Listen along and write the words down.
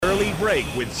Break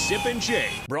with Sip and Jay.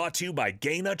 Brought to you by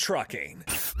Gaina Trucking.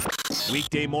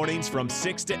 Weekday mornings from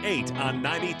 6 to 8 on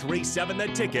 93.7 The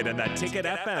Ticket and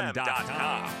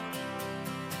theticketfm.com.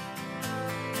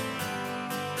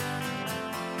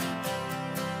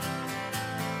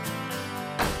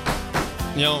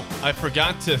 You know, I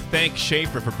forgot to thank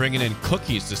Schaefer for bringing in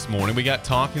cookies this morning. We got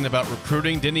talking about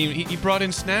recruiting. Didn't he brought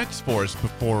in snacks for us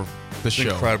before the show.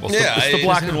 Incredible. Yeah, it's the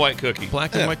black and white cookie.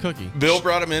 Black and white cookie. Bill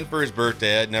brought him in for his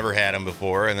birthday. I'd never had him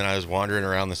before, and then I was wandering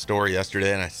around the store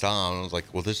yesterday, and I saw him, and I was like,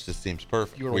 well, this just seems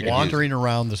perfect. You were wandering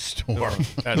around the store.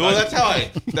 Well, that's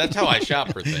how I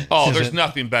shop for things. Oh, there's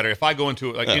nothing better. If I go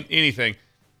into anything,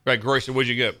 right, grocery, what'd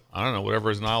you get? I don't know,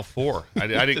 whatever is in aisle 4. I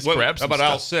didn't. How about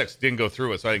aisle 6? Didn't go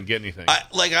through it, so I didn't get anything.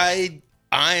 I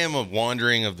am a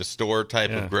wandering of the store type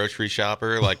of grocery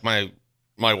shopper. Like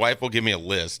my wife will give me a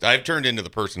list. I've turned into the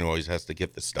person who always has to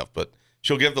get this stuff, but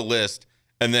she'll give the list,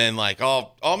 and then like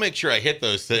I'll make sure I hit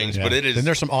those things. Yeah. But it is. Then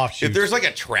there's some offshoots. If there's like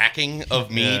a tracking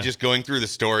of me just going through the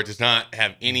store, it does not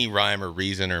have any rhyme or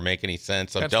reason or make any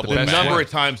sense. I'm doubling the back. number of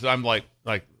times that I'm like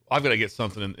I've got to get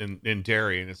something in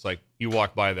dairy, and it's like you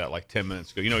walk by that like 10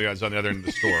 minutes ago. You know, you're on the other end of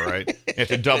the store, right? You have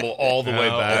to double all the way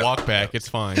back. Walk back. It's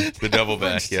fine. The double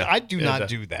back, yeah. I do not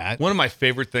do that. One of my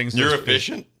favorite things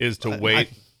is to wait.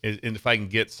 And if I can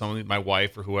get someone, my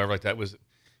wife or whoever like that,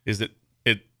 is that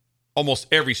it almost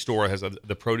every store has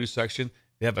the produce section.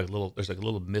 They have there's like a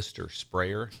little mister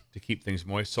sprayer to keep things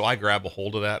moist. So I grab a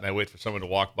hold of that and I wait for someone to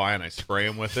walk by and I spray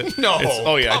them with it. I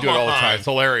do it all the time. It's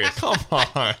hilarious. Come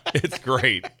on. It's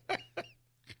great.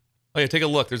 Oh yeah, take a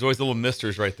look. There's always little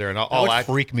misters right there, and That would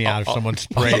freak me out if someone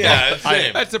sprayed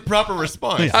it. That's a proper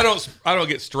response. I don't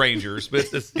get strangers, but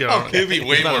it's it'd be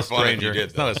way more fun if you did.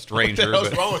 It's not a stranger.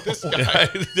 What's wrong with this guy?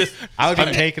 I would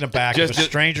be taken aback if a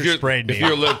stranger sprayed me.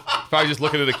 If I was just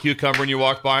looking at a cucumber and you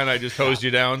walked by and I just hosed you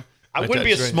down, I wouldn't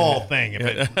be a small thing.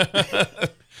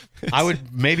 I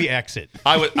would maybe exit.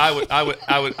 I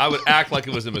would act like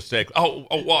it was a mistake. Oh,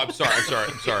 well, I'm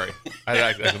sorry. I'd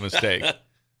act like a mistake.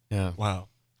 Yeah. Wow.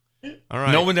 All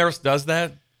right. No one else does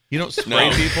that? You don't spray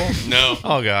people? No.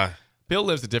 Oh, God. Bill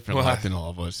lives a different life than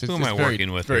all of us. Who am I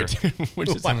working with here? Which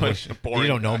is boring. You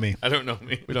don't know me. I don't know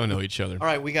me. We don't know each other. All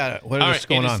right, we got it. What's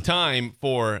going on? It's time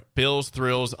for Bill's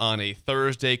Thrills on a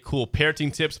Thursday. Cool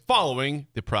parenting tips following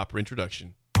the proper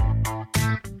introduction.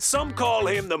 Some call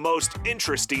him the most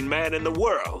interesting man in the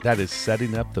world. That is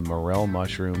setting up the morel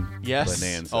mushroom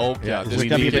bonanza. Oh, yeah. Is it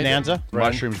going to be bonanza?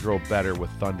 Mushrooms grow better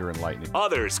with thunder and lightning.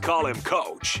 Others call him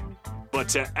Coach. But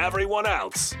to everyone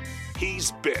else,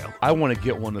 he's Bill. I want to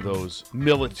get one of those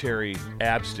military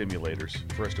ab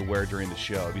stimulators for us to wear during the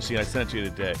show. You see, I sent it to you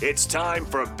today. It's time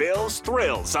for Bill's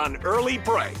Thrills on Early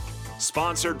Break.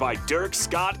 Sponsored by Dirk,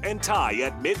 Scott, and Ty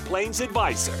at MidPlains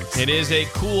Advisors. It is a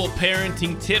Cool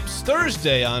Parenting Tips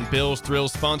Thursday on Bill's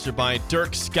Thrills, sponsored by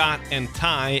Dirk, Scott, and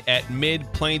Ty at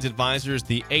MidPlains Advisors,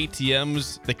 the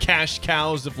ATMs, the cash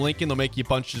cows of Lincoln. They'll make you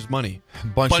bunches of money.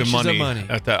 Bunches of money.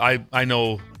 At that, I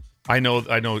know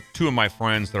two of my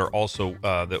friends that are also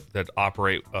that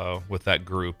operate with that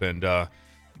group, and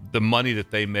the money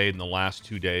that they made in the last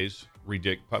 2 days,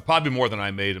 ridiculous. Probably more than I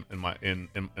made in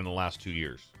the last 2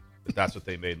 years. That's what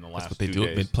they made in the last 2 days. That's what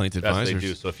they do at MidPlains Advisors. That's what they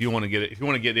do. So if you want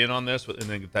to get in on this and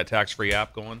then get that tax-free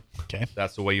app going, okay,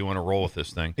 that's the way you want to roll with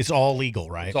this thing. It's all legal,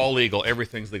 right? It's all legal.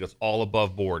 Everything's legal. It's all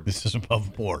above board. This is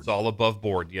above board. It's all above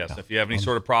board. Yes. Yeah. If you have any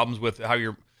sort of problems with how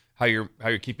you're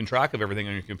keeping track of everything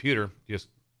on your computer, just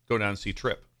go down and see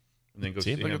Trip, and then go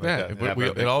see look him at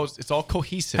like that. It's all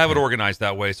cohesive. Have it organized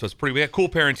that way. So it's pretty. We have cool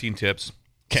parenting tips.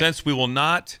 Okay. Since we will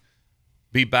not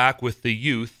be back with the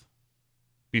youth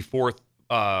before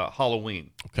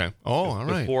Halloween. Okay. Oh, all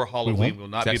right. Before Halloween, we will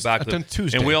not be back. That's on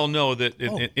Tuesday. And we all know that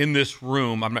in this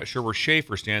room, I'm not sure where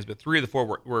Schaefer stands, but 3 of the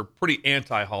 4 we're pretty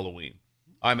anti-Halloween.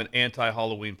 I'm an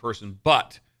anti-Halloween person,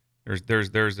 but there's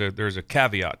a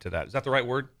caveat to that. Is that the right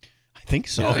word? I think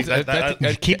so.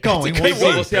 Yeah, keep going.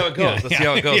 We'll see how it goes. Let's see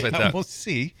how it goes like that. We'll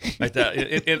see. Like that.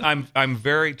 And I'm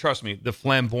very, trust me, the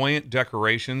flamboyant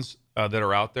decorations that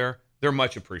are out there, they're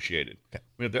much appreciated. Okay.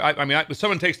 If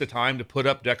someone takes the time to put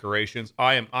up decorations,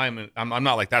 I'm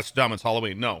not like, that's dumb, it's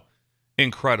Halloween. No,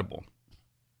 incredible.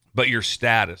 But your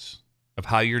status of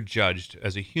how you're judged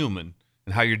as a human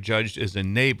and how you're judged as a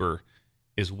neighbor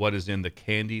is what is in the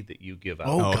candy that you give out.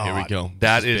 Oh, God. Here we go.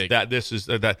 This is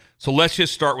that. So let's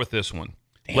just start with this one.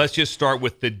 Damn. Let's just start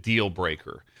with the deal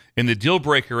breaker. And the deal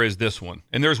breaker is this one.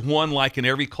 And there's one like in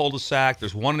every cul-de-sac.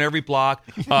 There's one in every block.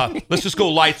 Let's just go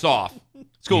lights off.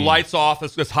 Let's go lights off.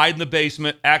 Let's hide in the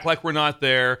basement. Act like we're not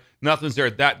there. Nothing's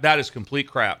there. That is complete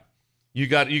crap. You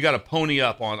got to pony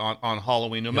up on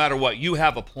Halloween. No matter what, you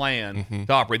have a plan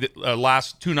to operate.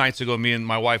 Last 2 nights ago, me and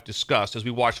my wife discussed as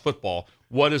we watched football,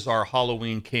 what is our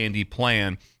Halloween candy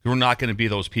plan? We're not going to be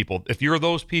those people. If you're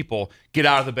those people, get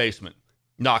out of the basement.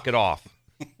 Knock it off.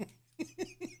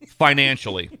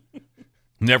 Financially.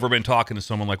 Never been talking to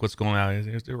someone like, what's going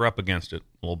on? They're up against it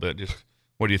a little bit. Just,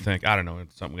 what do you think? I don't know.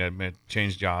 It's something we got to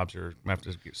change jobs or have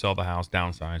to sell the house,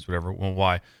 downsize, whatever. Well,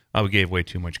 why? We gave way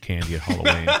too much candy at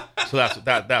Halloween. So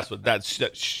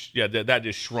that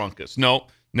just shrunk us. No,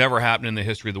 never happened in the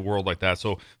history of the world like that.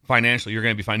 So financially, you're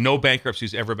going to be fine. No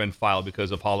bankruptcy's ever been filed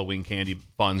because of Halloween candy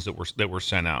funds that were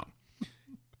sent out.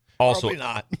 Also, Probably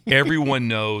not. Everyone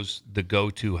knows the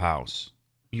go-to house.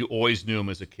 You always knew them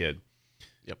as a kid.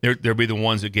 Yep. There'd be the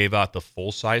ones that gave out the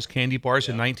full-size candy bars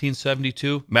in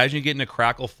 1972. Imagine getting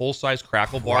a full-size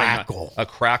Crackle bar, a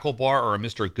Crackle bar or a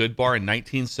Mr. Good bar in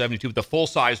 1972, the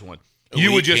full-size one.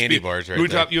 You would just candy be bars right you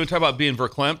would there. talk about being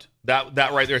verklempt. That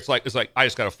right there, it's like I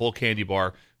just got a full candy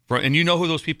bar, and you know who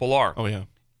those people are. Oh yeah.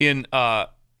 In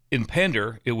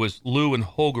Pender, it was Lou and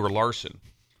Holger Larson,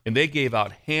 and they gave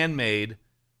out handmade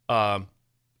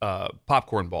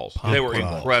popcorn balls. They were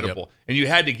incredible. Yep. And you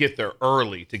had to get there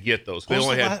early to get those.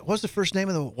 What was the first name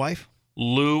of the wife?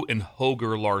 Lou and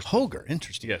Holger Larson. Holger,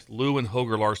 interesting. Yes, Lou and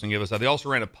Holger Larson gave us that. They also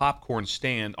ran a popcorn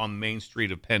stand on Main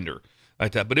Street of Pender.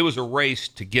 Like that. But it was a race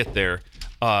to get there.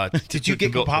 Did you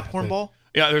get a popcorn ball?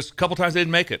 Yeah, there's a couple times they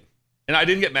didn't make it. And I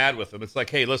didn't get mad with them. It's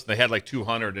like, hey, listen, they had like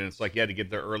 200, and it's like you had to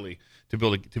get there early to be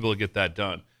able to get that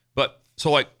done. But so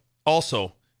like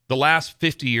also the last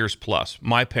 50 years plus,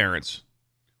 my parents,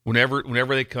 whenever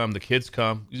they come, the kids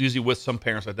come, usually with some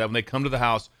parents like that. When they come to the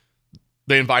house,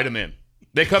 they invite them in.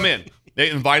 They come in. They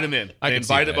invite them in. They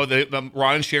invite them.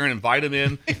 Ron and Sharon invite them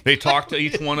in. They talk to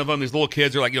each one of them. These little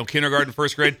kids are like, kindergarten,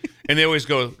 first grade, and they always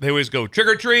go trick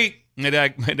or treat. My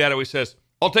dad always says,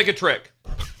 "I'll take a trick,"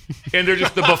 and they're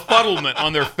just the befuddlement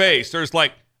on their face. They're just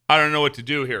like, I don't know what to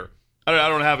do here. I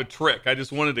don't have a trick. I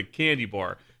just wanted a candy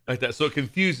bar like that. So it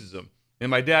confuses them. And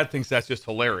my dad thinks that's just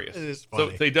hilarious. It is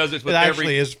funny. So he does it with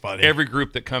every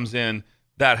group that comes in.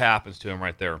 That happens to him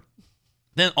right there.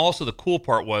 Then also the cool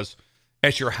part was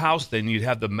at your house. Then you'd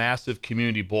have the massive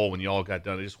community bowl when you all got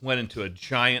done. It just went into a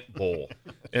giant bowl,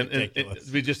 and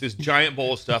it'd be just this giant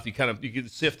bowl of stuff. You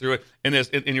could sift through it,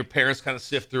 and your parents kind of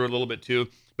sift through it a little bit too.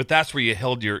 But that's where you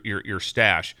held your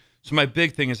stash. So my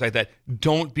big thing is like that.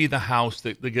 Don't be the house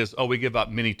that goes, we give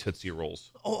out mini Tootsie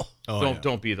Rolls.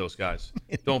 Don't be those guys.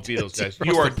 Don't be those guys.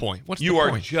 What's the point? You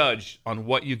are judged on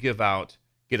what you give out.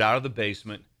 Get out of the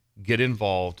basement. Get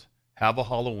involved. Have a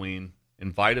Halloween.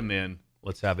 Invite them in.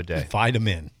 Let's have a day. Invite them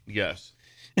in. Yes.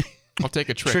 I'll take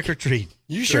a trick. Trick or treat.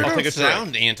 You sure I'll don't take a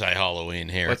sound anti-Halloween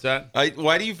here. What's that?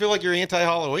 Why do you feel like you're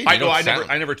anti-Halloween? I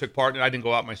never took part in it. I didn't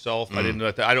go out myself. I didn't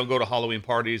do that. I don't go to Halloween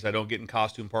parties. I don't get in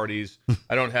costume parties.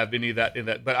 I don't have any of that in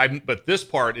that. But this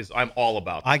part is I'm all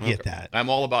about. I get that. I'm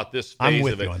all about this phase I'm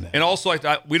with of it. you on that. And also like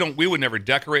we would never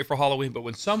decorate for Halloween, but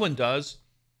when someone does,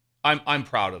 I'm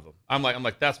proud of them. I'm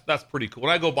like that's pretty cool.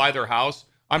 When I go by their house,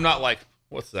 I'm not like,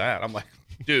 what's that? I'm like,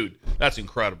 dude, that's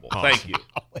incredible. Thank you.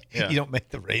 Yeah. You don't make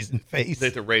the raisin face.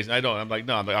 The raisin. I don't. I'm like,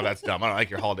 no, that's dumb. I don't like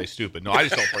your holiday stupid. No, I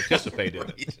just don't participate in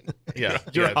it. Yeah,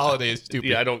 Your holiday is stupid.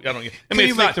 Yeah, I don't. I mean, Can you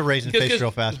it's make not, the raisin face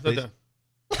real fast, please?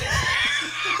 But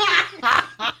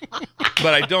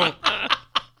I don't.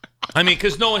 I mean,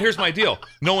 because here's my deal.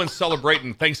 No one's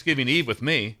celebrating Thanksgiving Eve with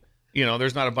me.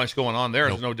 There's not a bunch going on there.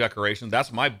 There's no decoration.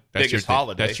 That's my biggest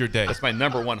holiday. That's your day. That's my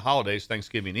number one holiday is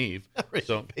Thanksgiving Eve.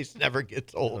 So face never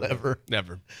gets old, ever.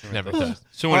 Never does.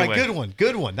 So All anyway, right,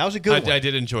 good one. That was a good one. I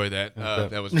did enjoy that.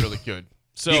 That was really good.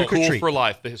 So be cool for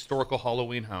life. The historical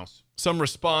Halloween house. Some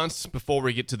response before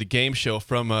we get to the game show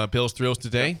from Bill's Thrills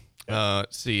today.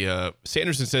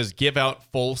 Sanderson says, give out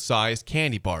full-size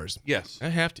candy bars. Yes. I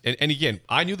have to. And again,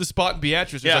 I knew the spot in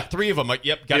Beatrice. There's like 3 of them. Like,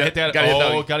 yep, got to hit that.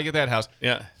 Got to get that house.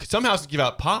 Yeah. Some houses give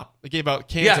out pop. They gave out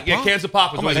cans of pop. Yeah, cans of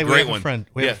pop was a great one.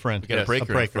 We have a friend. We got a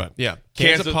breaker in front. Yeah.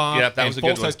 Cans of pop. Yeah, that was a good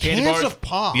one. Full-size candy Cans bars. of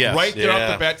pop. Yes. Right there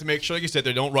off the bat to make sure, like you said,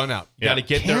 they don't run out. You got to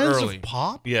get there early. Cans of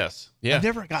pop? Yes. Yeah. I've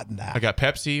never gotten that. I got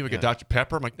Pepsi. We got Dr.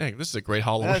 Pepper. I'm like, dang, this is a great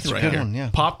Halloween That's a right good here. one,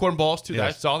 yeah. Popcorn balls, too.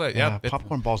 I saw that. Yeah.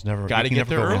 Popcorn balls never. Got to get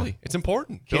there go early. wrong. It's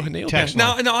important. Text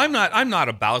No, I'm not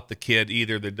about the kid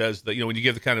either that does the, when you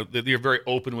give the kind of, you're very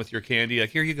open with your candy.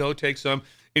 Like, here you go, take some.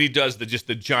 And he does the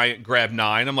giant grab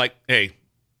 9. I'm like, hey,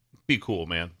 be cool,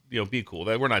 man. Be cool.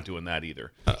 We're not doing that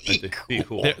either. Be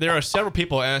cool. There are several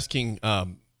people asking,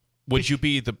 would you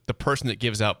be the person that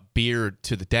gives out beer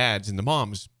to the dads and the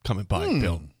moms coming by,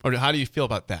 Bill? Or how do you feel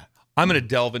about that? I'm going to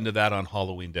delve into that on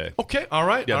Halloween Day. Okay, all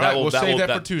right. Yeah, all right. We'll save that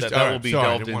for Tuesday. That will be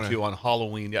delved into on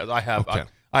Halloween. Yeah,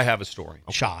 I have a story.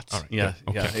 Shots. All right. Yeah,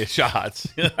 Okay. yeah, shots.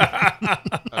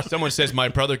 Someone says my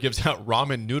brother gives out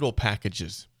ramen noodle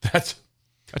packages. That's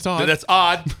odd. That's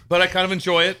odd, but I kind of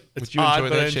enjoy it. It's you odd, enjoy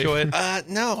but that, I enjoy it.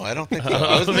 No, I don't think so.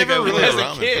 I was never I really a was. As a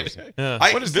ramen kid. person. Yeah.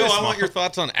 What is Bill, this, I want Mom? your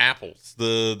thoughts on apples.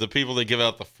 The people that give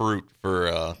out the fruit for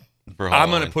Halloween. I'm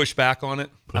going to push back on it.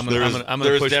 I'm going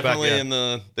to push back. Definitely Yeah. in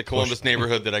the Columbus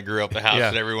neighborhood that I grew up, the house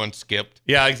Yeah. that everyone skipped.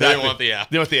 Yeah, They exactly. didn't want the apple.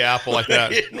 They want the apple like that.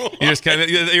 They didn't want You just kind of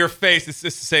your face. It's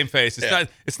just the same face. It's Yeah. not.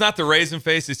 It's not the raisin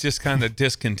face. It's just kind of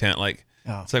discontent. Like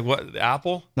Oh. it's like what the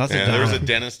apple? That's Yeah, a there was a dime.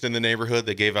 dentist in the neighborhood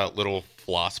that gave out little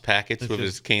floss packets with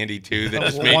his candy too. That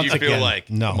just Once made you feel again, like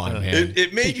no. Come on, man.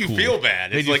 It made you feel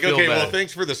bad. Made It's you like, feel okay, bad. well,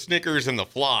 thanks for the Snickers and the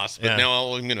floss, but Yeah. now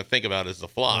all I'm going to think about is the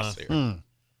floss here.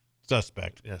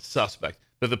 Suspect. Yeah, suspect.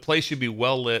 But the place should be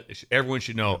well lit. Everyone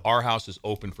should know our house is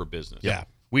open for business. Yeah.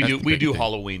 We That's do the we big do thing.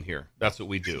 Halloween here. That's what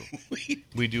we do.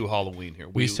 We do Halloween here.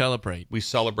 We celebrate. We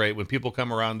celebrate when people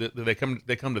come around. They come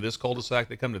to this cul-de-sac.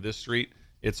 They come to this street.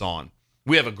 It's on.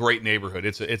 We have a great neighborhood.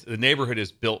 The neighborhood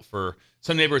is built for.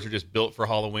 Some neighborhoods are just built for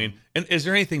Halloween. And is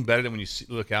there anything better than when you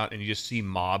look out and you just see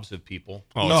mobs of people?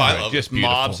 Oh, No, it's I great. love just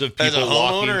Beautiful. mobs of people As a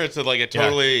walking. homeowner, it's like a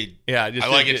totally. Yeah, just-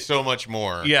 I like it so much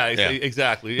more. Yeah,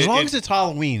 exactly. As long as it's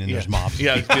Halloween and there's mobs.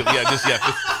 Yeah,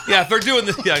 if they're doing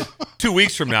this, 2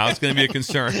 weeks from now, it's going to be a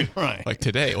concern. Right. Like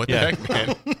today. What Yeah. the heck,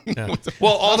 man? Yeah.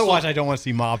 Well, also, Otherwise, I don't want to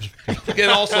see mobs. and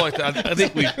also, like I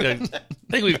think we've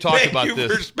talked Thank about you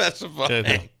this. for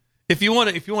specifying. If you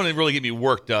want to really get me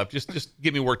worked up, just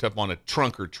get me worked up on a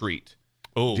trunk or treat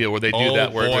Oh, deal where they do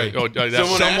that. Where boy.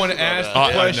 that's- Someone asked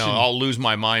the question. No, I'll lose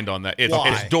my mind on that. It's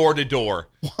Why? door to door.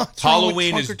 What's wrong with Halloween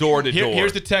trunk is or door to Here- door.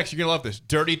 here's the text. You're going to love this.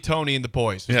 Dirty Tony and the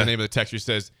Boys is Yeah. the name of the text. He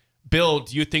says, Bill,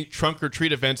 do you think trunk or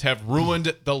treat events have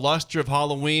ruined the luster of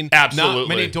Halloween? Absolutely. Not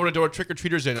many door-to-door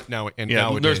trick-or-treaters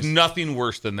nowadays. There's nothing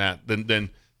worse than that than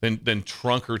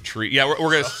trunk or treat. Yeah, we're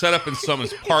going to set up in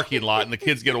someone's parking lot, and the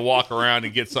kids get to walk around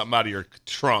and get something out of your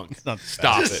trunk.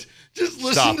 Stop it. Just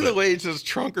listen Stop to the it. way it says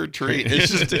trunk or treat.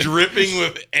 It's just dripping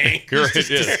with anger. It is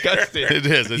disgusting. It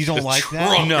is. It's You don't just like that?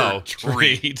 trunk No, or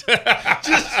treat.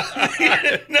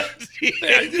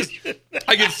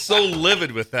 I get so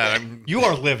livid with that. I'm You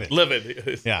are livid.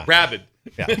 livid. Yeah. Rabid.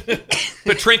 Yeah.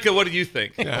 Patrinka, what do you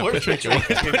think? Yeah, Where are you,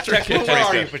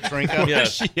 Patrinka?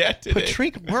 Yes. Yeah, today.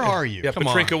 Patrinka, where are you? Yeah, Come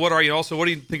Patrinka, on. what are you? Also, what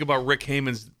do you think about Rick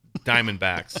Heyman's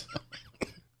Diamondbacks?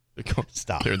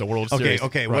 Stop. They're in the World Okay, Series.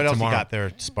 okay. Right What else tomorrow. you got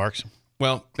there, Sparks?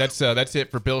 Well, that's it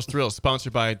for Bill's Thrills,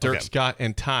 sponsored by Dirk Okay. Scott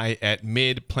and Ty at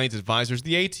MidPlains Advisors,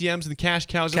 the ATMs and the cash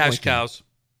cows. of Cash Lincoln. cows.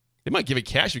 They might give it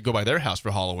cash if you go by their house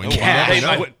for Halloween. Cash. Hey,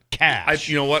 I- Cash.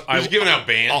 You know what? He's giving out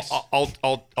bands.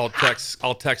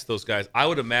 I'll text those guys. I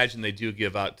would imagine they do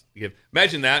give.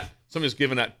 Imagine that somebody's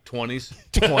giving out 20s.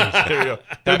 20s. There you go.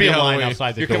 There'll be a line Halloween.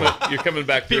 outside the You're door. coming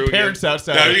back through. Be parents again.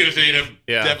 outside. No, you're gonna say you have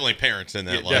Yeah. definitely parents in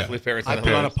that Yeah, line. definitely parents. I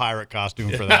put on a pirate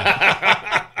costume for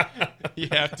that. You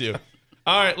have to.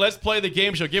 All right, let's play the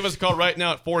game show. Give us a call right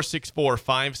now at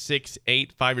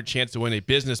 464-5685. Your chance to win a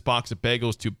business box of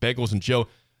bagels to Bagels and Joe.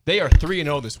 They are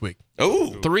 3-0 this week.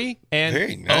 Oh, 3 and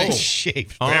very nice.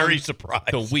 Shaped. on Very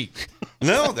surprised. the week.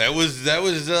 No, that was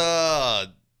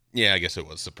yeah, I guess it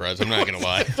was a surprise. I'm not gonna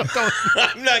lie.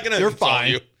 I'm not gonna You're tell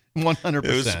fine. you. 100%.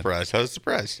 It was a surprise. I was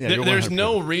surprised. Yeah, you're There's 100%.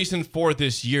 no reason for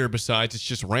this year besides it's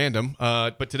just random.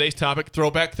 But today's topic,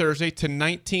 Throwback Thursday to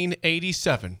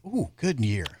 1987. Ooh, good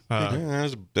year. Yeah,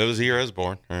 that was the year I was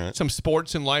born. All right. Some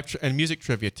sports and life and music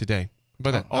trivia today. How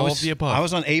about that? I All was, of the above. I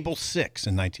was on Able 6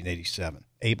 in 1987.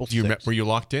 Able 6. Were you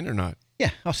locked in or not? Yeah,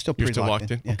 I was still You're pretty still locked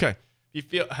in? Yeah. Okay.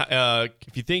 If you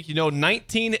think you know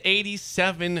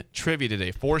 1987 trivia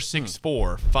today,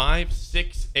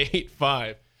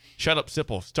 464-5685. Shut Up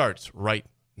Sipple starts right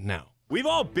now. We've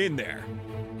all been there.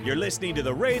 You're listening to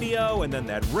the radio, and then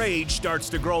that rage starts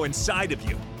to grow inside of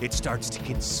you. It starts to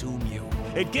consume you.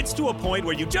 It gets to a point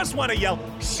where you just want to yell,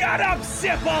 "Shut up,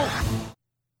 Sipple!"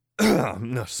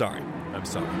 No, sorry. I'm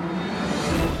sorry.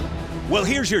 Well,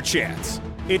 here's your chance.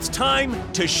 It's time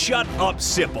to shut up,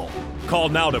 Sipple. Call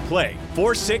now to play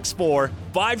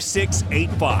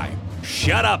 464-5685.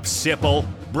 Shut up, Sipple.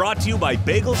 Brought to you by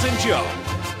Bagels and Joe.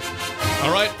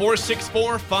 All right,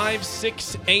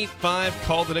 464-5685.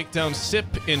 Call the Nick Down Sip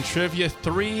in trivia.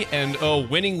 3-0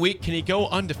 winning week. Can he go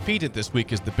undefeated this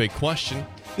week is the big question.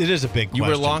 It is a big You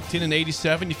question. were locked in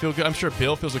 87. You feel good? I'm sure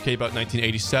Bill feels okay about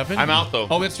 1987. I'm out though.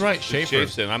 Oh, that's right. Schaefer.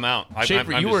 Schaefer, I'm out.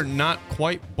 Schaefer, I'm you just- were not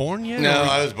quite born yet? No, or-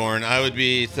 I was born. I would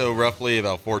be roughly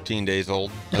about 14 days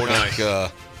old. I think, So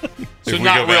if we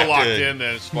not go real back locked to- in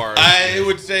then, as far as I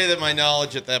would say that my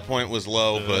knowledge at that point was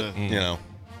low, but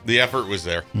the effort was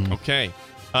there. Okay.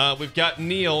 We've got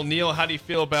Neil. Neil, how do you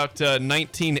feel about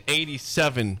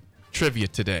 1987 trivia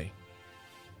today?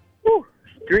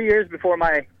 3 years before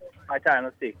my time.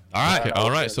 Let's see.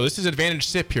 All right. So this is advantage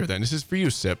Sip here then. This is for you,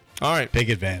 Sip. All right. Big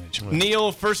advantage.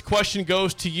 Neil, first question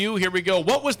goes to you. Here we go.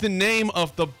 What was the name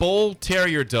of the Bull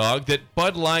Terrier dog that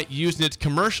Bud Light used in its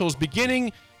commercials beginning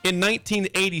in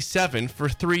 1987 for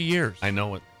 3 years? I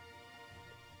know it.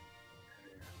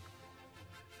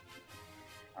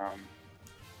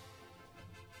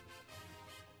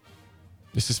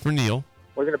 This is for Neil.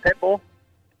 Was it a pit bull?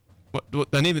 What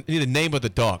I need the name of the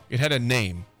dog. It had a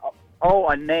name. Oh,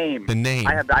 a name. The name.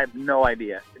 I have no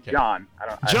idea. John.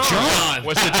 John.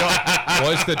 Was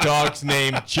the dog's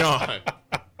name John?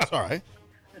 That's all right.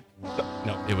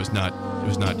 No, it was not. It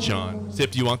was not John.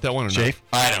 Sip, do you want that one or Chafe?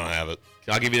 I don't have it.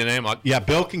 I'll give you the name. Yeah,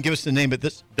 Bill can give us the name, but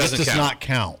this does not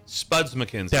count. Spuds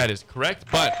McKenzie. That is correct,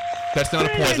 but that's not a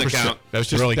point. Doesn't count. That was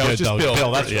just Really that good, was just though. Bill.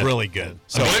 Bill, that's really good.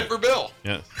 So Point for Bill.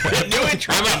 Yeah. New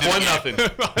entry. I'm up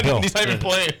 1-0. Bill. he's not even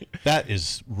playing. That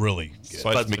is really good.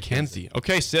 Spuds McKenzie.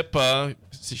 Okay, Sip.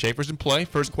 Schaefer's in play.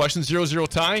 First question, 0-0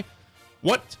 tie.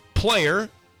 What player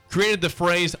created the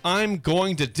phrase "I'm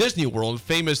going to Disney World,"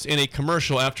 famous in a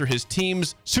commercial after his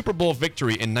team's Super Bowl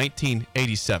victory in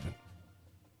 1987?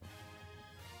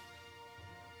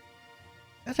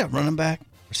 That's that running back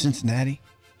for Cincinnati.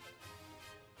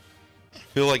 I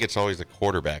feel like it's always a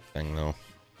quarterback thing, though.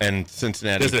 And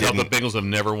Cincinnati Does it help the didn't. Bengals have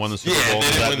never won the Super Yeah, Bowl? they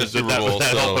didn't win the Super Bowl,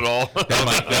 Does that help so- at all?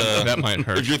 That might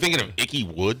hurt. If you're thinking of Icky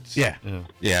Woods, Yeah.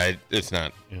 it's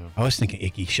not. I was thinking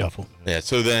Icky Shuffle. Yeah,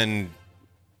 so then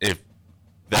if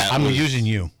that I'm was, using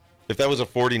you. if that was a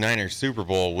 49ers Super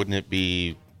Bowl, wouldn't it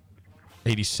be?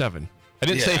 87. I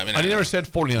didn't Yeah, say. I mean, I never said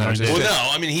 49ers. I Well, said- no,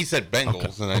 I mean he said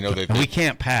Bengals, and I know they. And we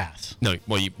can't pass. No,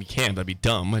 well, you can. That'd be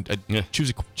dumb.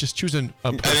 Choose a I person.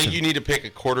 think you need to pick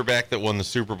a quarterback that won the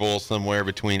Super Bowl somewhere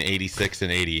between 86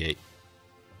 and 88.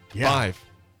 Yeah. 5,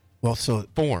 Well, so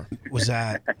 4, was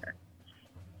that?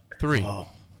 3.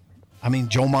 I mean,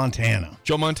 Joe Montana.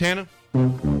 Joe Montana?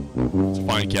 It's a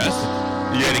fine guess.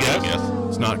 You had to guess.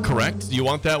 It's not correct. Do you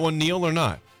want that one, Neil, or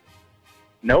not?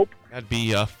 Nope. That'd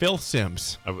be Phil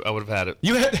Sims. I would have had it.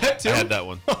 You had that too? I had that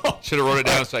one. Should have wrote it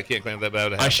down so I can't claim that,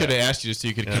 but I should have asked you just so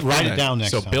you could keep Write it that. down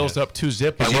next So time, Bill's yeah. up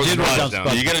 2-0. I You wrote did the write odds down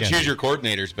down. You got to McKenzie. choose your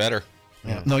coordinators better.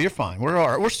 Yeah. No, you're fine.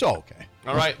 We're still okay.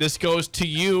 All right, this goes to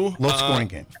you. Low scoring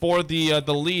game. For the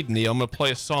lead, Neil. I'm going to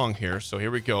play a song here, so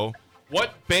here we go.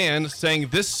 What band sang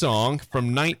this song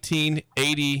from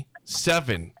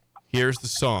 1987? Here's the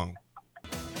song.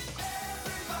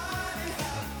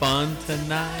 Fun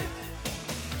tonight.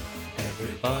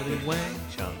 Everybody wang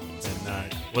chung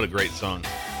tonight. What a great song.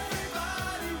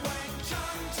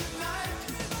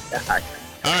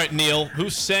 All right, Neil, who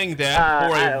sang that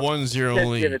for a 1-0 Just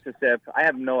lead? give it to Sip. I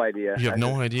have no idea. You have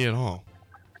no idea at all.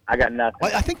 I got nothing.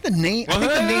 Well, I think the name.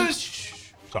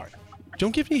 Shh. Sorry.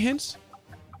 Don't give any hints.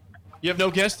 You have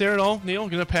no guess there at all, Neil?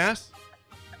 Gonna pass?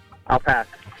 I'll pass.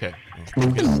 Okay. I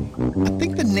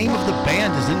think the name of the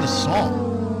band is in the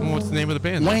song. What's the name of the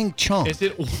band? Wang Chung. Is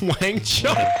it Wang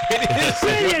Chung?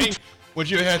 It is. Would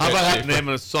you have How about that? that name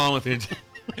of a song with your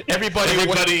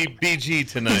Everybody BG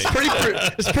tonight?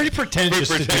 It's pretty pretentious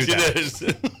to do that. It is.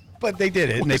 But they did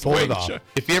it, and they pulled it off.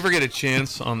 If you ever get a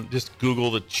chance, just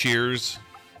Google the Cheers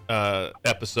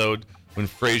episode when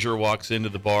Frasier walks into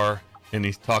the bar and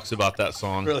he talks about that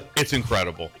song. Really? It's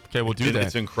incredible. Okay, we'll do that.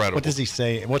 It's incredible. What does he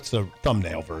say? What's the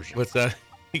thumbnail version? What's that?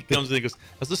 He comes in and he goes, I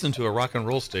was listening to a rock and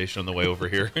roll station on the way over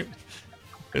here.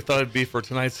 I thought it'd be for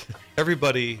tonight's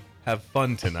Everybody Have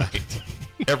Fun Tonight.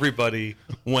 Everybody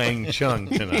Wang Chung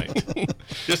tonight.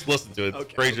 Just listen to it.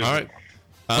 Okay. Frasier's All right.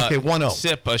 Okay, 1-0.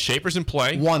 Sip, Schaefer's in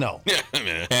play.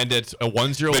 1-0. And it's a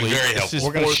 1-0 lead. very helpful. Is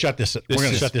We're going to for- shut this. We're going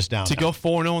to is shut this down to now. go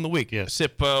 4-0 in the week. Yeah.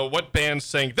 Sip, what band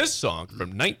sang this song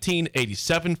from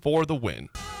 1987 for the win?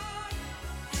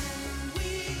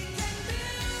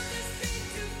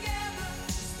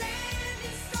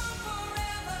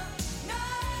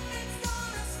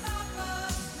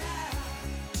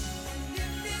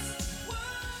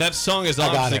 That song is got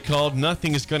obviously it. called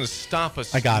 "Nothing Is Gonna Stop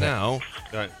Us." I got it. Now.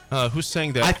 Right. Who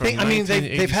sang that? I from think. I mean,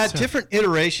 they've had 1987? different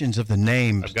iterations of the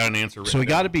names, I've got an answer. so we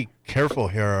got to be careful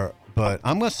here. But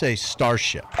I'm going to say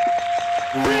Starship.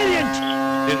 Didn't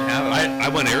have it. I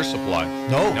went Air Supply.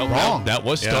 No, Nope, wrong. That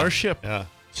was Yeah. Starship. Yeah.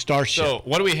 Starship. So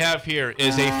what do we have here?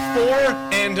 Is a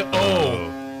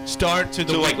 4-0 start to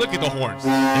the week. Look at the horns.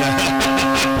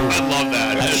 I love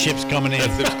that. That ship's coming in.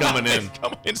 That ship's coming in.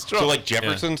 Coming in strong. So like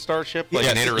Jefferson Starship, like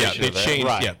Yeah, an iteration they of that. changed.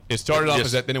 Right. Yeah, it started off Just-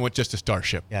 as that, then it went just to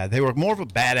Starship. Yeah, they were more of a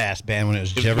badass band when it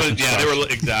was Jefferson. Yeah, they were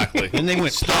exactly. And they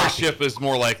went Starship is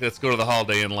more like let's go to the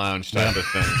Holiday Inn Lounge type of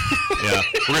thing. Yeah,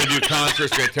 we're gonna do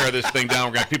concerts. We're gonna tear this thing down.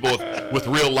 We're gonna have people with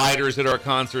real lighters at our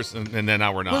concerts, and then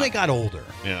now we're not. Well, they got older.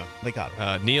 Yeah. They got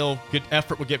older. Neil, good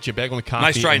effort. We'll get you a bagel and coffee.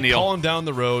 Nice try, and Neil. Call him down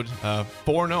the road.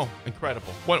 4-0.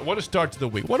 Incredible. What a start to the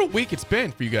week. What a week it's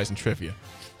been for you guys in trivia.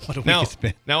 What a week Now, it's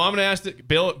been. now I'm going to ask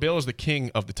Bill. Bill is the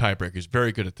king of the tiebreakers.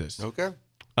 Very good at this. Okay.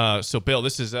 So Bill,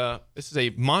 this is a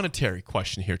monetary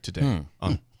question here today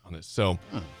on this. So,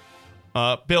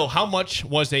 Bill, how much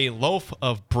was a loaf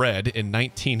of bread in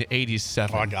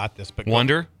 1987? Oh, I got this. But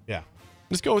Wonder, Yeah.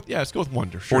 Let's go with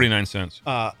Wonder. Sure. 49 cents.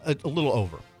 A little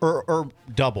over. Or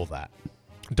double that.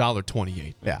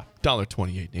 $1.28. Yeah. $1.28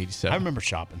 in 87. I remember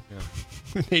shopping.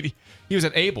 80. He was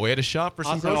at Able. He had to shop for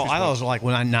some I groceries. thought it was like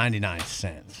 99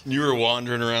 cents. You were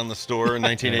wandering around the store in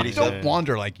 1987. Don't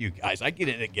wander like you guys. I get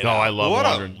in and get No, out. I love What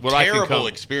wandering. a What I can terrible come-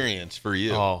 experience for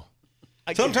you. Oh,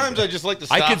 Sometimes I just like to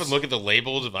I stop could- and look at the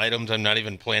labels of items I'm not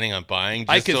even planning on buying,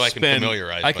 I just could so I can spend.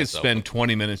 familiarize I could myself. spend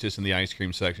 20 minutes just in the ice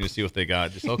cream section to see what they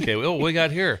got. Just okay. Well, what we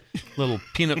got here? Little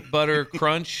peanut butter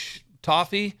crunch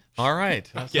toffee. All right.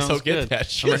 That Guess I'll sounds get good. that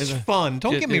shit. It's fun.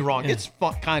 Don't get me wrong. Yeah. It's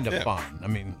fun, kind of fun. I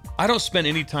mean, I don't spend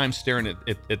any time staring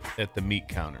at the meat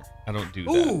counter. I don't do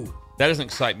that. Ooh. That doesn't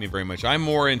excite me very much. I'm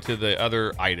more into the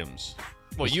other items.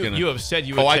 Well, Just you gonna- have said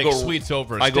you would I take go sweets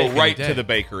over a I go steak right any to day. the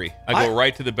bakery. I go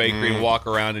right to the bakery and walk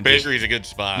around and just Bakery's a good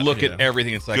spot. look at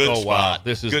everything. It's like, Good oh wow, spot.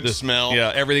 this is Good this, smell.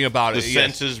 Yeah, everything about The it. Yes.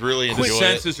 senses really enjoy The it.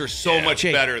 senses are so much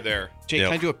Jake. better there. Jake, Yep.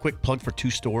 can I do a quick plug for 2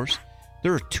 stores?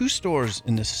 There are 2 stores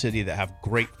in this city that have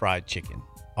great fried chicken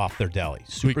off their deli.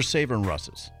 Super Saver and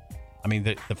Russ's. I mean,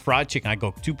 the fried chicken, I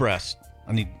go 2 breasts.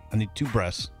 I need 2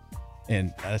 breasts.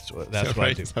 And that's what I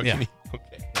Right? do. Is that what Yeah. you mean?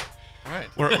 Okay. All right.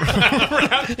 We're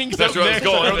wrapping That's up where I was next.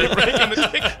 going. We're breaking the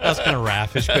chicken. That's kind of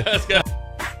raffish, but